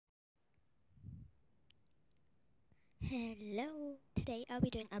Hello, today I'll be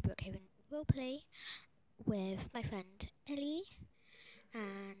doing a BrookHaren roleplay with my friend Ellie,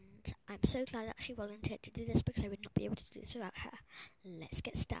 and I'm so glad that she volunteered to do this because I would not be able to do this without her. Let's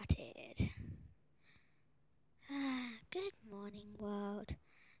get started. Good morning, world.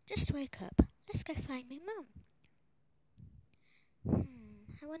 Just woke up. Let's go find my mum.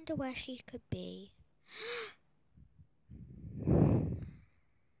 I wonder where she could be.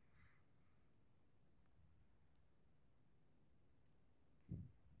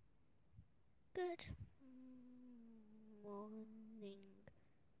 Good morning,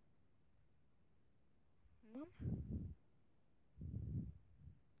 Mum.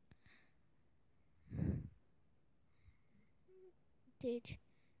 Did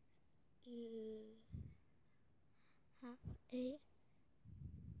you have a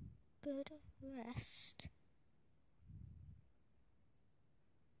good rest?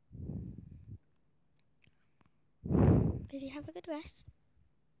 Did you have a good rest?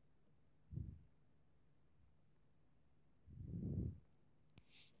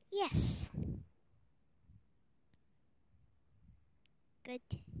 Yes. Good.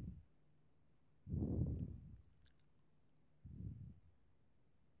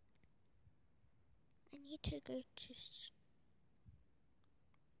 I need to go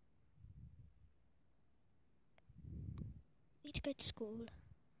to school.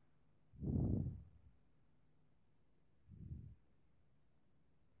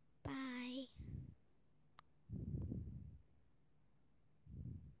 Bye.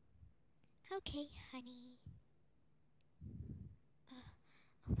 Okay, honey. Oh,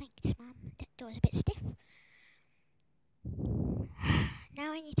 thanks, Mum. That door's a bit stiff.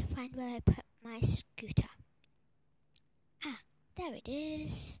 Now I need to find where I put my scooter. Ah, there it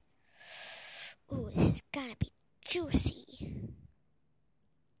is. Oh, this is gonna be juicy.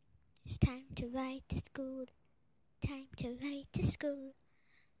 It's time to ride to school. Time to ride to school.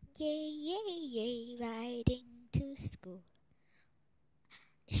 Yay, yay, yay, riding to school.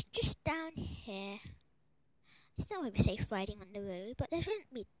 It's just down here. It's not very safe riding on the road, but there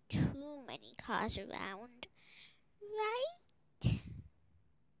shouldn't be too many cars around. Right?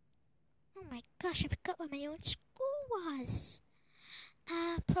 Oh my gosh, I forgot where my own school was.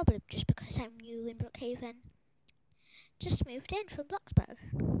 Probably just because I'm new in BrookHaren. Just moved in from Bloxburg.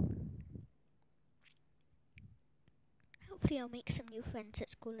 Hopefully I'll make some new friends at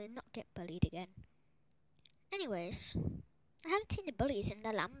school and not get bullied again. Anyways, I haven't seen the bullies in the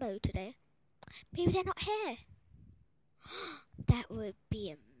Lambo today. Maybe they're not here. That would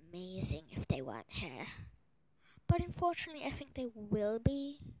be amazing if they weren't here. But unfortunately, I think they will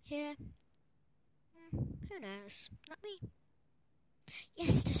be here. Who knows? Not me.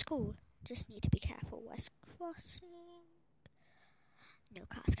 Yes, to school. Just need to be careful. West Crossing. No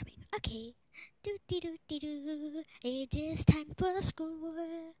cars coming. Okay. Do-de-do-de-do. It is time for school.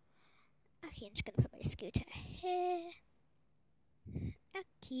 Okay, I'm just going to put my scooter here.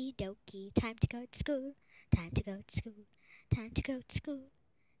 Okie dokie. Time to go to school. Time to go to school. Time to go to school.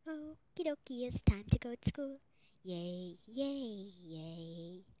 Okie dokie, it's time to go to school. Yay, yay,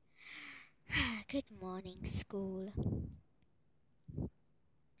 yay. Good morning, school.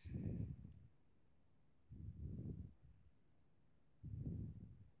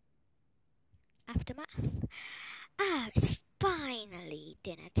 After math. It's finally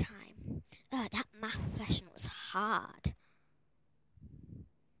dinner time. That math lesson was hard.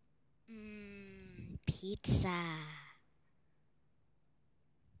 Pizza.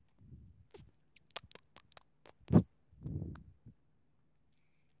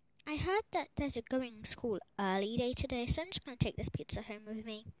 I heard that there's a going school early day today, so I'm just going to take this pizza home with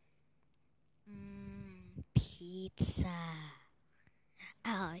me. Pizza.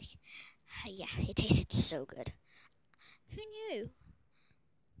 Oh, yeah, it tasted so good. Who knew?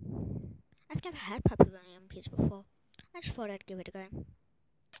 I've never had pepperoni on pizza before. I just thought I'd give it a go.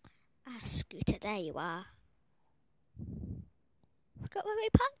 Scooter, there you are. Forgot where we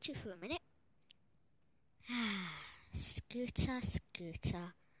parked you for a minute. Scooter,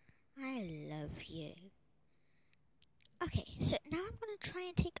 scooter, I love you. Okay, so now I'm going to try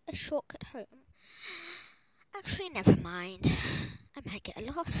and take a shortcut home. Actually, never mind. I might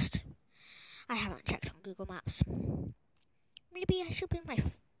get lost. I haven't checked on Google Maps. Maybe I should bring my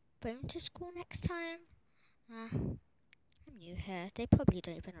phone to school next time. I'm new here. They probably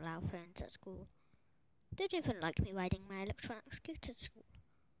don't even allow phones at school. They don't even like me riding my electronic scooter to school.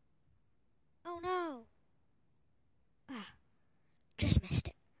 Oh no! Just missed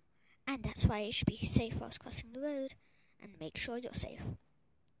it. And that's why you should be safe whilst crossing the road. And make sure you're safe.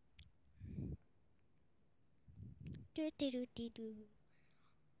 Do-de-do-de-do.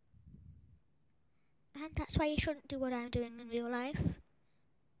 And that's why you shouldn't do what I'm doing in real life.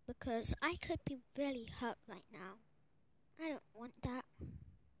 Because I could be really hurt right now. I don't want that.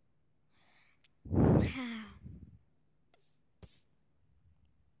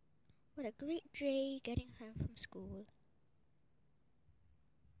 What a great day getting home from school.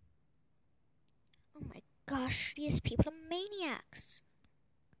 Oh my gosh, these people are maniacs.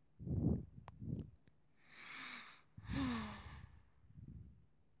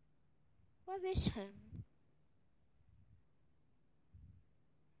 Where is home?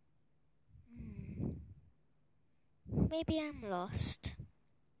 Maybe I'm lost.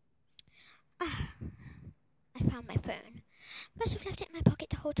 I found my phone. Must have left it in my pocket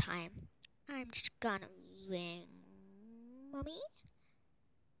the whole time. I'm just gonna ring Mommy.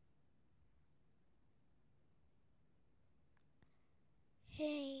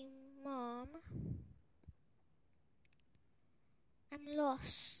 Hey, Mom. I'm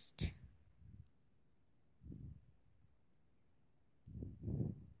lost.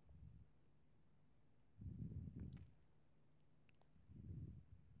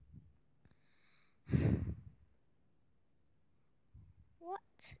 What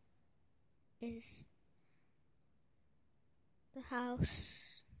is the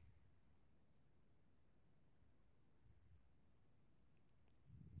house?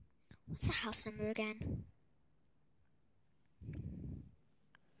 What's the house number again?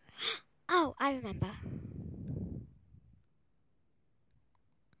 Oh, I remember.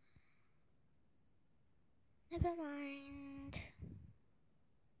 Never mind.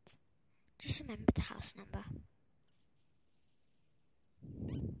 Just remember the house number.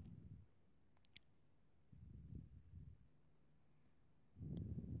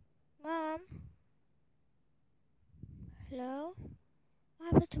 Mom? Hello?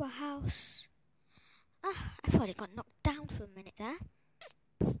 What happened to our house? I thought it got knocked down for a minute there.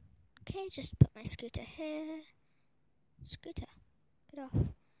 Okay, just put my scooter here. Scooter, get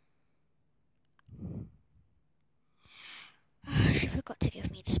off. She forgot to give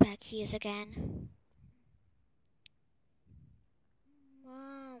me the spare keys again.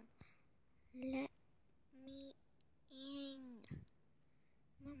 Mom, let me in.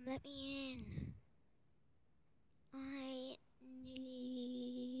 Mom, let me in. I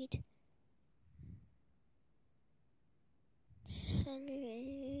need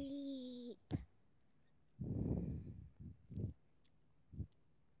sleep.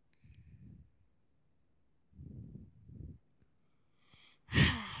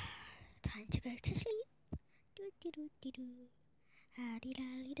 Time to go to sleep. Do do do do do. Ha di da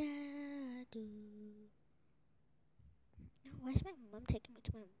di da do. Oh, why is my mum taking me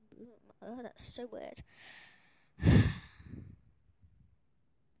to my room? Oh, that's so weird.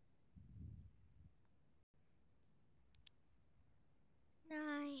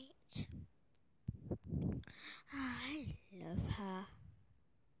 Night. I love her.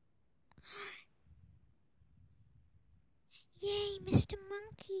 Yay, Mr.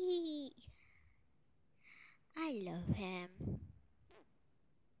 Monkey! I love him.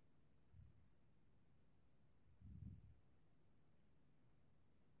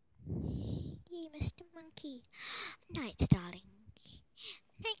 Yay, Mr. Monkey. Night, darling.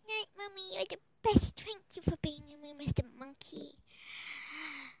 Night, night, Mummy. You're the best. Thank you for being with me, Mr. Monkey.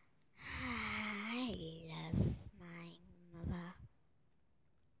 I love my mother.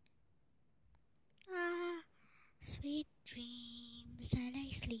 Sweet dreams I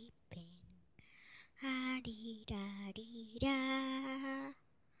lie sleeping. Ha-dee-da-dee-da.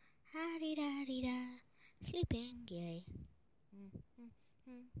 Ha-dee-da-dee-da. Sleeping, yay.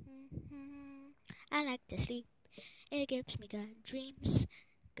 I like to sleep. It gives me good dreams.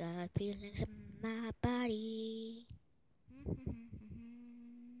 Good feelings in my body.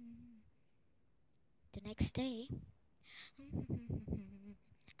 The next day.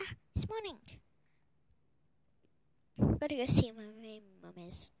 It's morning. Gotta go see where my mum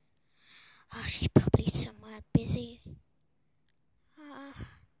is. Oh, she's probably somewhere busy.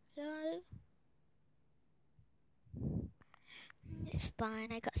 Hello? It's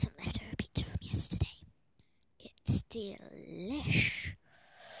fine, I got some leftover pizza from yesterday. It's delish.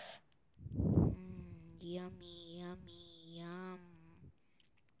 Yummy, yummy, yum.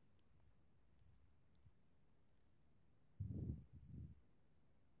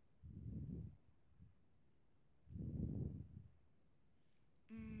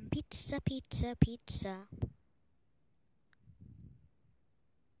 Pizza, pizza, pizza.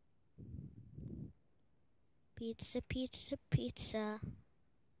 Pizza, pizza, pizza.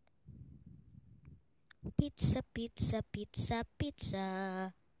 Pizza, pizza, pizza,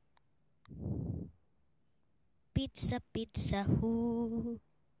 pizza. Pizza, pizza, who?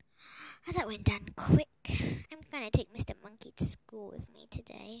 Oh, that went down quick. gonna take Mr. Monkey to school with me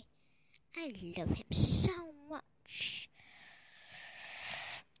today. I love him so much.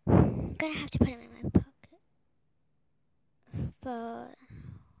 I'm gonna have to put him in my pocket for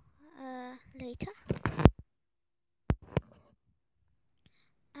later.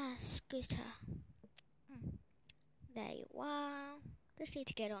 Scooter. There you are. Just need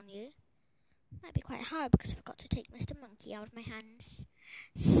to get on you. Might be quite hard because I forgot to take Mr. Monkey out of my hands.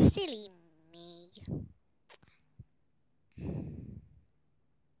 Silly me.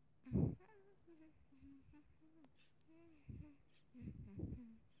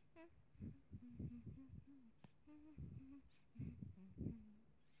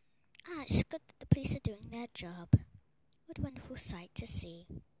 It's good that the police are doing their job. What a wonderful sight to see.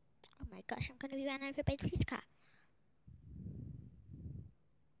 Oh my gosh, I'm going to be run over by the police car.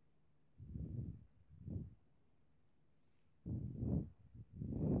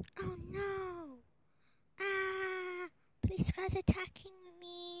 Oh no! Police car's attacking me!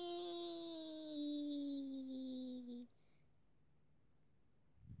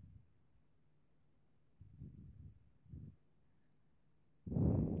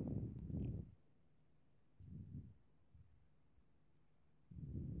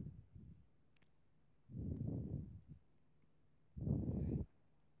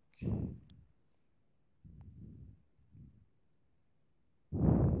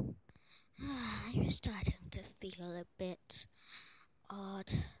 I'm starting to feel a bit odd.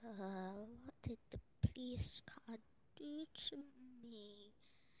 What did the police car do to me?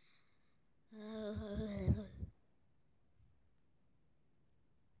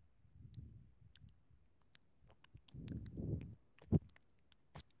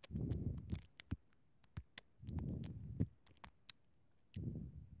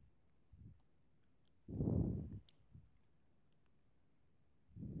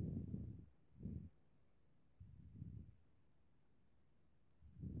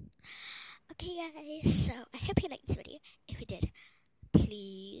 Okay guys, so I hope you liked this video. If you did,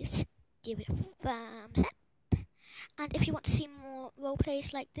 please give it a thumbs up. And if you want to see more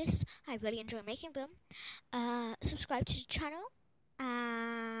roleplays like this, I really enjoy making them, subscribe to the channel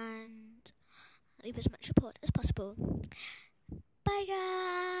and leave as much support as possible. Bye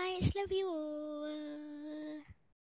guys, love you all.